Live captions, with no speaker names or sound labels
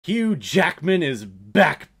Hugh Jackman is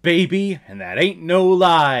back, baby, and that ain't no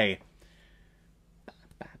lie.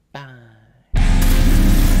 Bye.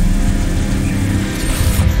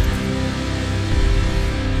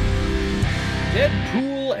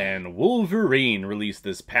 Deadpool and Wolverine released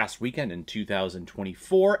this past weekend in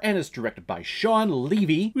 2024 and is directed by Shawn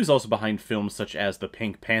Levy, who's also behind films such as The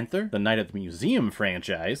Pink Panther, the Night at the Museum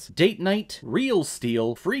franchise, Date Night, Real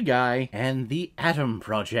Steel, Free Guy, and The Atom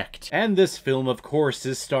Project. And this film, of course,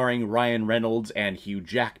 is starring Ryan Reynolds and Hugh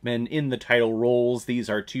Jackman in the title roles. These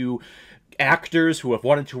are two actors who have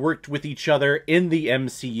wanted to work with each other in the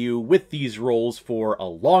MCU with these roles for a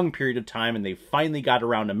long period of time, and they finally got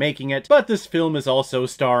around to making it. But this film is also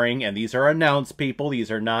starring, and these are announced people, these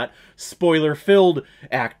are not spoiler-filled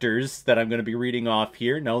actors that I'm going to be reading off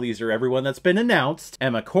here. No, these are everyone that's been announced.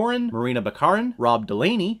 Emma Corrin, Marina Baccarin, Rob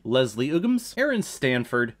Delaney, Leslie Uggams, Aaron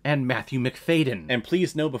Stanford, and Matthew McFadden. And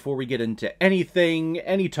please know, before we get into anything,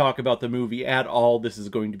 any talk about the movie at all, this is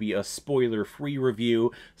going to be a spoiler-free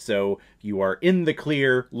review, so you are in the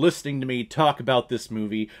clear listening to me talk about this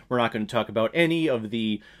movie. We're not going to talk about any of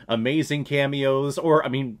the amazing cameos, or, I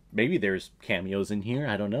mean, maybe there's cameos in here.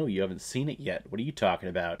 I don't know. You haven't seen it yet. What are you talking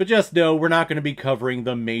about? But just know we're not going to be covering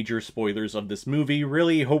the major spoilers of this movie.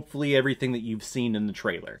 Really, hopefully everything that you've seen in the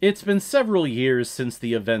trailer. It's been several years since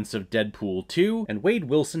the events of Deadpool 2, and Wade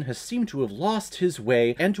Wilson has seemed to have lost his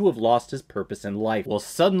way and to have lost his purpose in life. Well,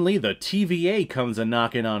 suddenly the TVA comes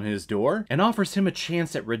a-knocking on his door and offers him a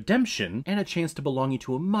chance at redemption and a chance to belonging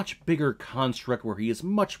to a much bigger construct where he is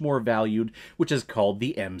much more valued, which is called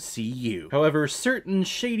the MCU. However, certain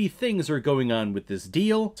shady things are going on with this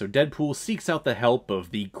deal, so Deadpool seeks out the help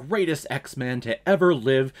of the greatest X-Man to ever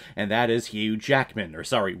live, and that is Hugh Jackman, or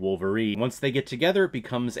sorry, Wolverine. Once they get together, it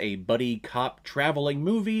becomes a buddy cop traveling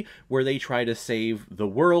movie where they try to save the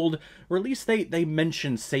world, or at least they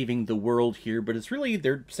mention saving the world here, but it's really,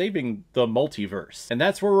 they're saving the multiverse. And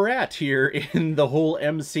that's where we're at here in the whole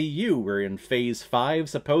MCU. We're in Phase 5,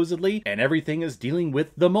 supposedly, and everything is dealing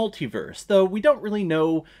with the multiverse. Though we don't really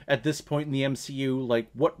know at this point in the MCU, like,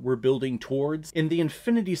 what we're building towards. In the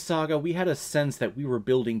Infinity Saga, we had a sense that we were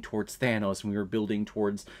building towards Thanos, and we were building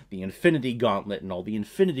towards the Infinity Gauntlet and all the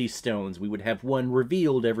Infinity Stones. We would have one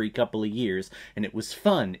revealed every couple of years, and it was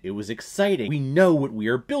fun. It was exciting. We know what we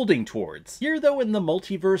are building towards. Here, though, in the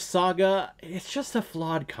Multiverse Saga, it's just a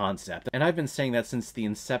flawed concept. And I've been saying that since the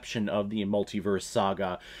inception of the Multiverse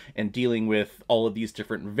Saga, and dealing with all of these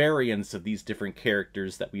different variants of these different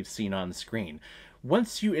characters that we've seen on screen.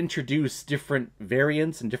 Once you introduce different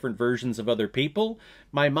variants and different versions of other people,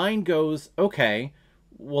 my mind goes, okay,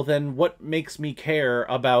 well then what makes me care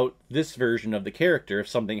about this version of the character if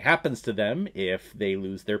something happens to them, if they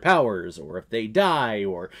lose their powers, or if they die,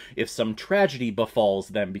 or if some tragedy befalls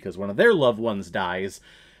them because one of their loved ones dies.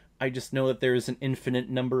 I just know that there's an infinite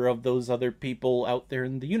number of those other people out there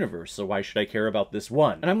in the universe, so why should I care about this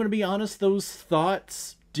one? And I'm going to be honest, those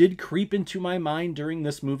thoughts did creep into my mind during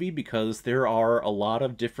this movie because there are a lot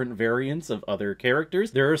of different variants of other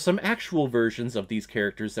characters. There are some actual versions of these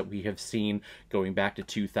characters that we have seen going back to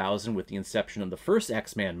 2000 with the inception of the first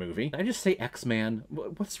X-Men movie. Did I just say X-Man?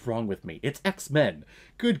 What's wrong with me? It's X-Men.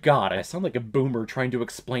 Good God, I sound like a boomer trying to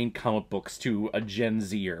explain comic books to a Gen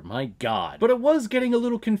Zer. My God. But it was getting a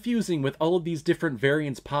little confusing with all of ththese different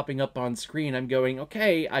variants popping up on screen. I'm going,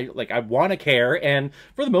 okay, I want to care, and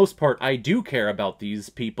for the most part, I do care about these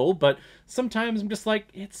people, but sometimes I'm just like,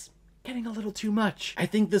 it's getting a little too much. I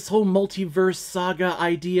think this whole multiverse saga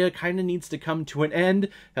idea kind of needs to come to an end.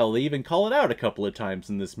 Hell, they even call it out a couple of times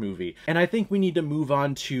in this movie. And I think we need to move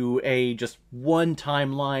on to a just one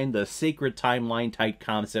timeline, the sacred timeline type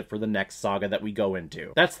concept for the next saga that we go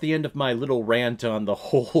into. That's the end of my little rant on the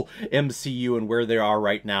whole MCU and where they are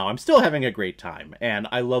right now. I'm still having a great time, and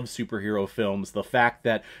I love superhero films. The fact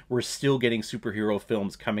that we're still getting superhero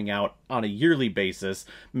films coming out on a yearly basis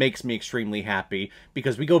makes me extremely happy,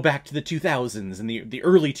 because we go back to the 2000s and the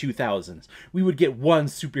early 2000s. We would get one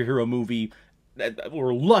superhero movie.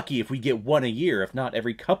 We're lucky if we get one a year, if not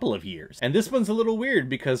every couple of years. And this one's a little weird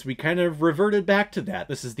because we kind of reverted back to that.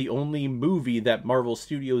 This is the only movie that Marvel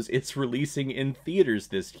Studios is releasing in theaters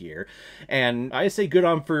this year. And I say good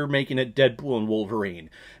on for making it Deadpool and Wolverine,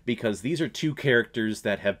 because these are two characters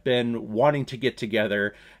that have been wanting to get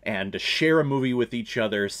together and to share a movie with each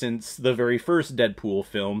other since the very first Deadpool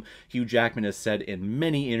film. Hugh Jackman has said in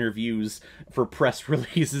many interviews for press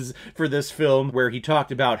releases for this film, where he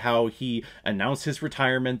talked about how he announced his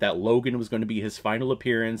retirement, that Logan was going to be his final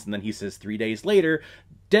appearance, and then he says 3 days later,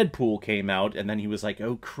 Deadpool came out, and then he was like,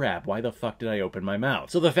 oh crap, why the fuck did I open my mouth?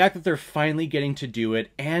 So the fact that they're finally getting to do it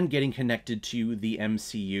and getting connected to the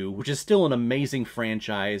MCU, which is still an amazing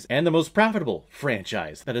franchise and the most profitable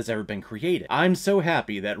franchise that has ever been created. I'm so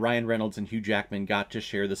happy that Ryan Reynolds and Hugh Jackman got to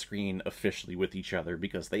share the screen officially with each other,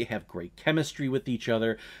 because they have great chemistry with each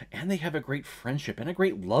other, and they have a great friendship and a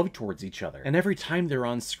great love towards each other. And every time they're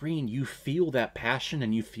on screen, you feel that passion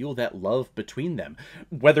and you feel that love between them.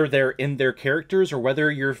 Whether they're in their characters or whether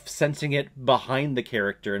you're sensing it behind the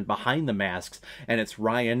character and behind the masks, and it's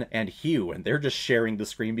Ryan and Hugh, and they're just sharing the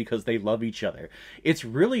screen because they love each other. It's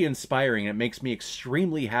really inspiring, and it makes me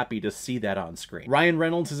extremely happy to see that on screen. Ryan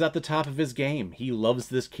Reynolds is at the top of his game. He loves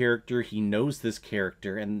this character, he knows this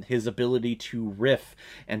character, and his ability to riff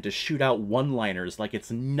and to shoot out one-liners like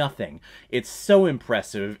it's nothing. It's so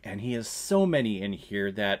impressive, and he has so many in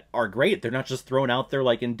here that are great. They're not just thrown out there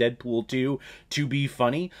like in Deadpool 2 to be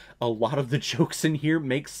funny. A lot of the jokes in here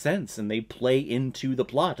make sense, and they play into the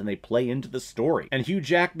plot, and they play into the story. And Hugh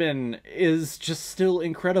Jackman is just still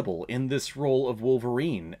incredible in this role of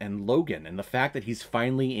Wolverine and Logan, and the fact that he's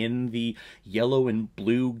finally in the yellow and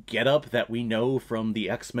blue getup that we know from the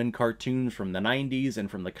X-Men cartoons from the 90s and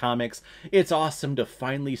from the comics. It's awesome to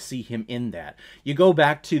finally see him in that. You go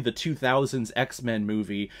back to the 2000s X-Men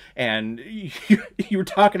movie, and you were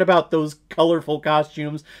talking about those colorful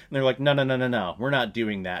costumes, and they're like, no, we're not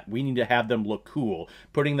doing that. We need to have them look cool.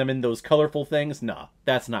 Putting them in those colorful things? Nah,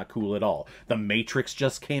 that's not cool at all. The Matrix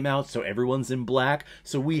just came out, so everyone's in black,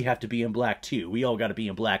 so we have to be in black too. We all gotta be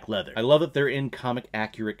in black leather. I love that they're in comic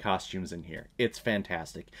accurate costumes in here. It's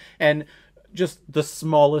fantastic. And just the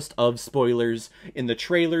smallest of spoilers, in the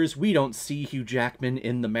trailers, we don't see Hugh Jackman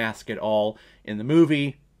in the mask at all. In the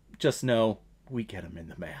movie, just know we get him in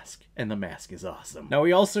the mask, and the mask is awesome. Now,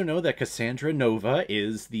 we also know that Cassandra Nova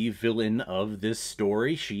is the villain of this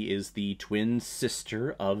story. She is the twin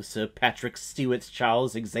sister of Sir Patrick Stewart's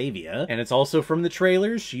Charles Xavier, and it's also from the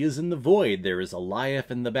trailers. She is in the void. There is Alioth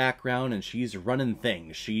in the background, and she's running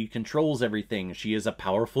things. She controls everything. She is a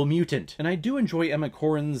powerful mutant. And I do enjoy Emma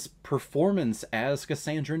Corrin's performance as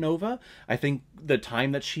Cassandra Nova. I think the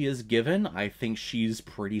time that she is given, I think she's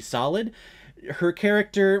pretty solid. Her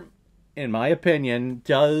character, in my opinion,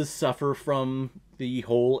 does suffer from the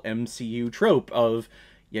whole MCU trope of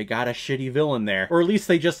you got a shitty villain there. Or at least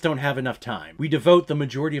they just don't have enough time. We devote the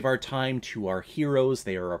majority of our time to our heroes.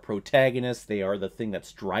 They are our protagonists. They are the thing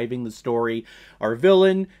that's driving the story. Our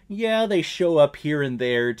villain, yeah, they show up here and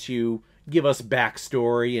there to give us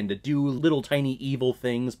backstory and to do little tiny evil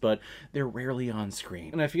things, but they're rarely on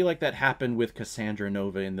screen. And I feel like that happened with Cassandra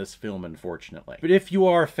Nova in this film, unfortunately. But if you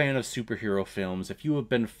are a fan of superhero films, if you have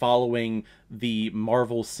been following the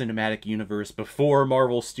Marvel Cinematic Universe before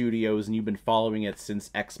Marvel Studios, and you've been following it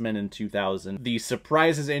since X-Men in 2000, the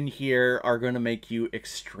surprises in here are going to make you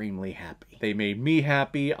extremely happy. They made me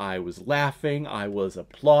happy. I was laughing. I was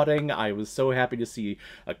applauding. I was so happy to see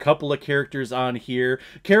a couple of characters on here.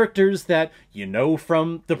 Characters that you know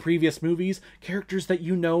from the previous movies. Characters that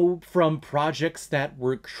you know from projects that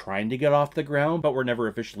were trying to get off the ground, but were never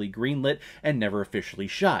officially greenlit and never officially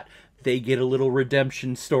shot. They get a little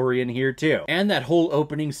redemption story in here too. And that whole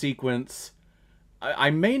opening sequence, I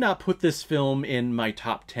may not put this film in my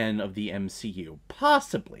top 10 of the MCU.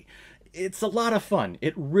 Possibly. It's a lot of fun.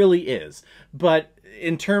 It really is. But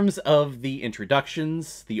in terms of the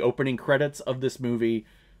introductions, the opening credits of this movie,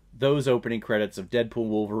 those opening credits of Deadpool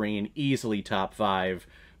Wolverine, easily top 5,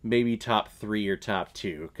 maybe top 3 or top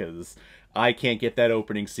 2, because I can't get that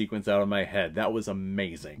opening sequence out of my head. That was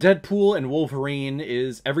amazing. Deadpool and Wolverine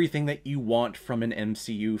is everything that you want from an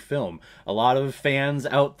MCU film. A lot of fans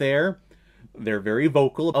out there, they're very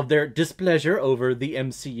vocal of their displeasure over the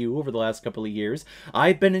MCU over the last couple of years.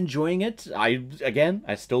 I've been enjoying it. I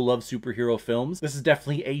still love superhero films. This is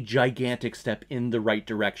definitely a gigantic step in the right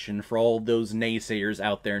direction for all those naysayers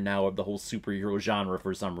out there now of the whole superhero genre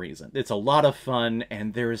for some reason. It's a lot of fun,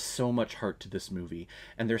 and there is so much heart to this movie,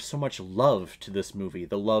 and there's so much love to this movie.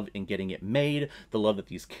 The love in getting it made, the love that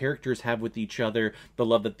these characters have with each other, the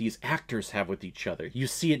love that these actors have with each other. You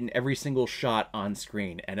see it in every single shot on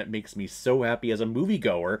screen, and it makes me so happy as a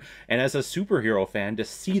moviegoer and as a superhero fan to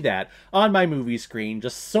see that on my movie screen.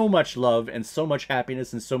 Just so much love and so much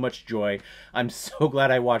happiness and so much joy. I'm so glad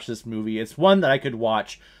I watched this movie. It's one that I could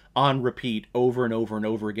watch on repeat over and over and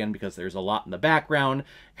over again because there's a lot in the background,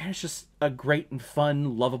 and it's just a great and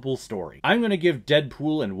fun, lovable story. I'm going to give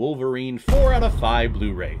Deadpool and Wolverine 4 out of 5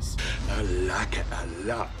 Blu-rays. I like it a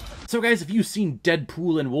lot. So guys, if you've seen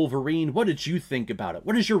Deadpool and Wolverine, what did you think about it?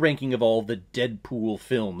 What is your ranking of all the Deadpool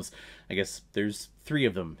films? I guess there's 3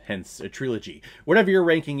 of them, hence a trilogy. Whatever your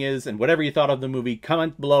ranking is, and whatever you thought of the movie,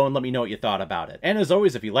 comment below and let me know what you thought about it. And as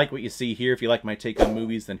always, if you like what you see here, if you like my take on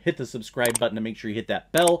movies, then hit the subscribe button and make sure you hit that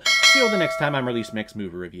bell so you'll know the next time I'm releasing my next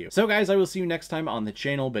movie review. So guys, I will see you next time on the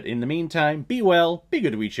channel, but in the meantime, be well, be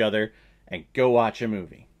good to each other, and go watch a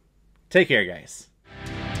movie. Take care, guys.